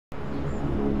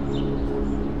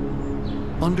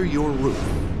Under your roof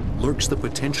lurks the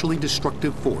potentially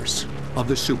destructive force of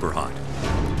the superhot.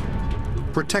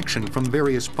 Protection from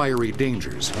various fiery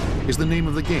dangers is the name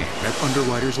of the game at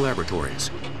Underwriters Laboratories,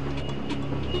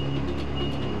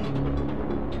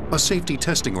 a safety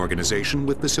testing organization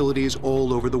with facilities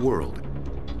all over the world,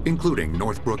 including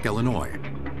Northbrook, Illinois.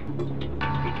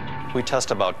 We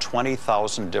test about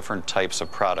 20,000 different types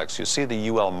of products. You see the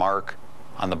UL mark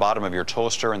on the bottom of your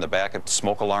toaster and the back of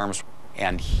smoke alarms.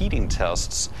 And heating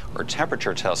tests, or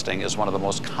temperature testing, is one of the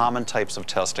most common types of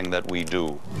testing that we do.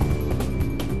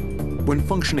 When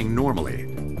functioning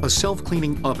normally, a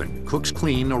self-cleaning oven cooks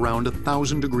clean around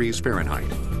 1,000 degrees Fahrenheit.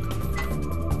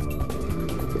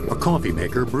 A coffee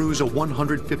maker brews a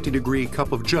 150-degree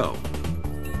cup of joe.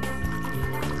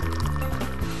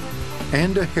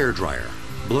 And a hairdryer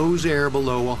blows air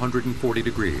below 140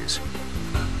 degrees.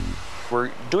 We're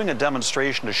doing a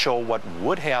demonstration to show what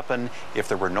would happen if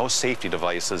there were no safety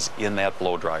devices in that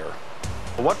blow dryer.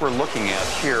 What we're looking at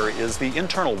here is the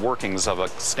internal workings of a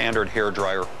standard hair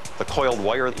dryer. The coiled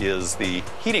wire is the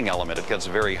heating element. It gets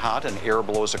very hot and air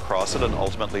blows across it and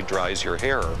ultimately dries your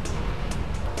hair.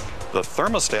 The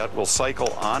thermostat will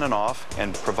cycle on and off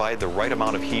and provide the right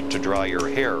amount of heat to dry your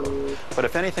hair. But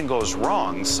if anything goes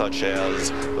wrong, such as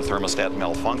the thermostat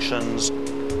malfunctions,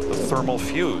 the thermal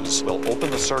fuse will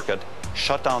open the circuit,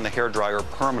 shut down the hair dryer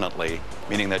permanently,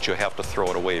 meaning that you have to throw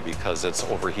it away because it's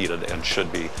overheated and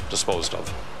should be disposed of.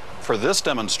 For this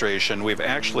demonstration, we've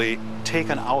actually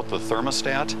taken out the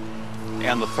thermostat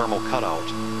and the thermal cutout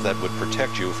that would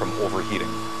protect you from overheating.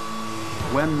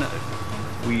 When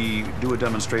we do a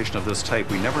demonstration of this type,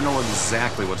 we never know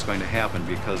exactly what's going to happen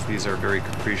because these are very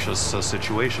capricious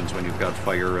situations when you've got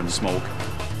fire and smoke.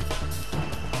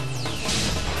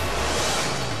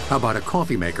 How about a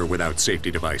coffee maker without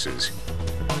safety devices?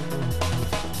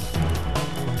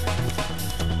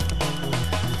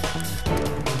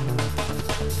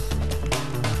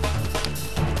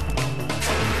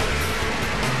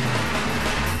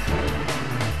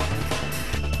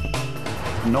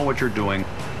 Know what you're doing.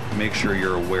 Make sure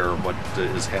you're aware of what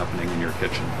is happening in your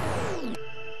kitchen.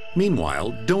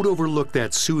 Meanwhile, don't overlook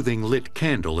that soothing lit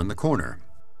candle in the corner.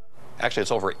 Actually,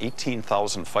 it's over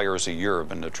 18,000 fires a year have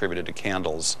been attributed to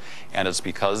candles, and it's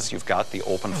because you've got the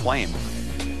open flame.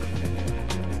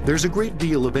 There's a great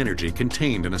deal of energy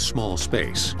contained in a small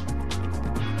space.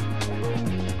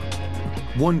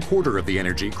 1/4 of the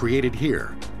energy created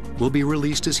here will be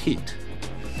released as heat,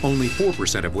 only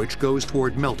 4% of which goes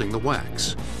toward melting the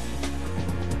wax.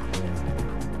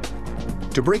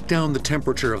 To break down the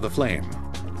temperature of the flame,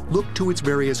 look to its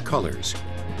various colors.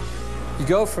 You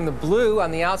go from the blue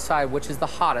on the outside, which is the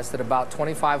hottest, at about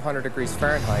 2,500 degrees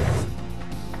Fahrenheit.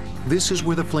 This is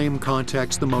where the flame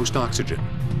contacts the most oxygen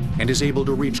and is able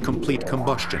to reach complete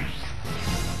combustion.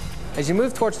 As you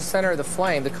move towards the center of the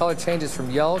flame, the color changes from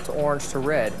yellow to orange to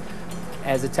red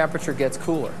as the temperature gets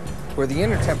cooler, where the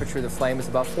inner temperature of the flame is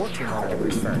about 1,400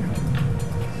 degrees Fahrenheit.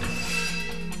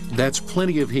 That's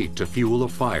plenty of heat to fuel a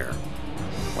fire.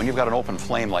 When you've got an open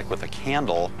flame like with a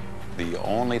candle, the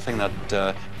only thing that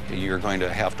you're going to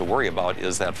have to worry about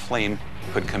is that flame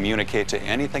could communicate to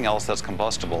anything else that's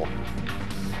combustible.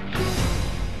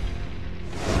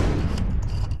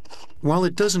 While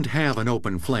it doesn't have an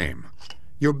open flame,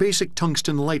 your basic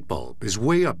tungsten light bulb is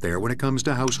way up there when it comes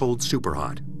to household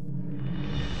superhot.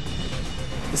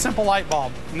 The simple light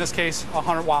bulb, in this case a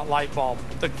 100-watt light bulb,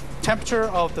 the temperature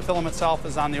of the film itself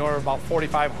is on the order of about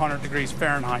 4,500 degrees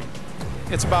Fahrenheit.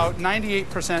 It's about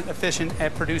 98% efficient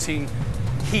at producing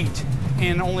heat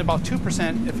and only about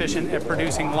 2% efficient at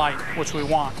producing light, which we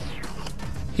want.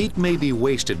 Heat may be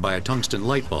wasted by a tungsten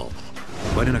light bulb,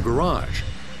 but in a garage,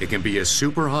 it can be a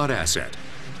super hot asset.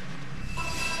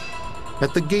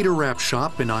 At the Gator Wrap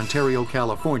shop in Ontario,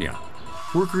 California,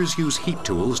 workers use heat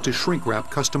tools to shrink wrap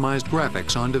customized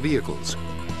graphics onto vehicles.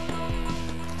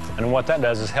 And what that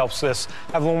does is helps this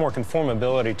have a little more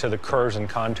conformability to the curves and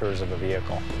contours of a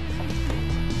vehicle.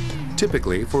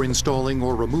 Typically, for installing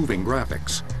or removing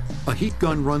graphics, a heat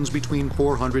gun runs between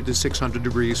 400 to 600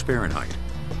 degrees Fahrenheit,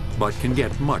 but can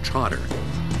get much hotter.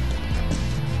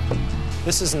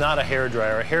 This is not a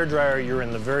hairdryer. A hairdryer, you're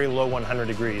in the very low 100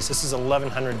 degrees. This is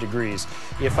 1,100 degrees.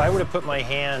 If I were to put my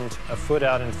hand a foot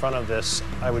out in front of this,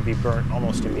 I would be burnt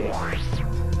almost immediately.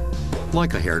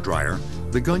 Like a hairdryer,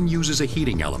 the gun uses a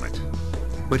heating element,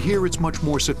 but here it's much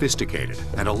more sophisticated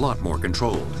and a lot more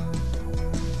controlled.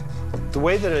 The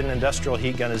way that an industrial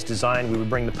heat gun is designed, we would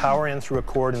bring the power in through a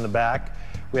cord in the back.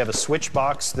 We have a switch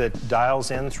box that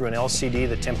dials in through an LCD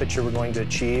the temperature we're going to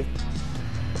achieve.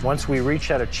 Once we reach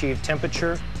that achieved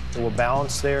temperature, it will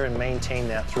balance there and maintain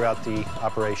that throughout the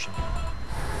operation.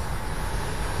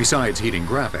 Besides heating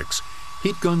graphics,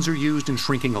 Heat guns are used in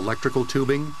shrinking electrical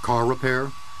tubing, car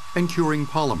repair, and curing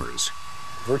polymers.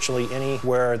 Virtually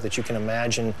anywhere that you can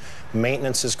imagine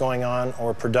maintenance is going on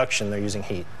or production, they're using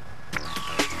heat.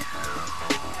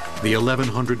 The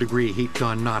 1100-degree heat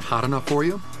gun not hot enough for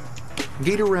you?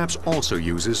 Gator Wraps also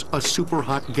uses a super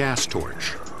hot gas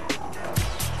torch.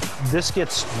 This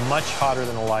gets much hotter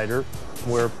than a lighter.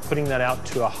 We're putting that out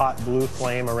to a hot blue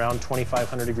flame around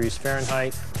 2,500 degrees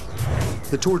Fahrenheit.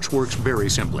 The torch works very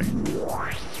simply.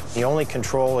 The only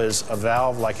control is a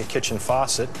valve like a kitchen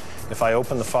faucet. If I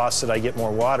open the faucet, I get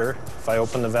more water. If I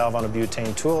open the valve on a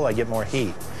butane tool, I get more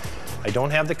heat. I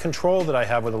don't have the control that I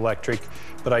have with electric,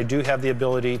 but I do have the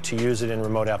ability to use it in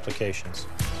remote applications.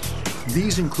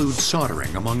 These include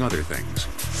soldering, among other things.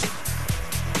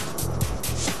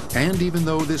 And even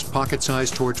though this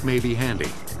pocket-sized torch may be handy,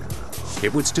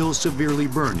 it would still severely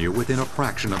burn you within a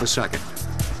fraction of a second.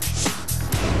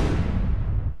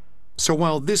 So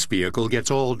while this vehicle gets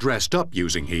all dressed up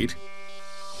using heat,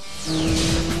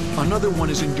 another one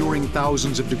is enduring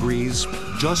thousands of degrees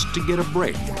just to get a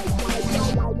break.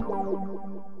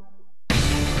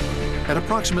 At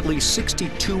approximately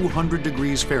 6,200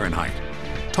 degrees Fahrenheit,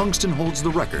 tungsten holds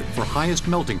the record for highest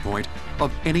melting point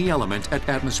of any element at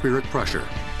atmospheric pressure.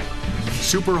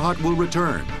 Super Hot will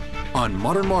return on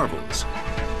Modern Marvels,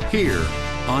 here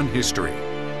on History.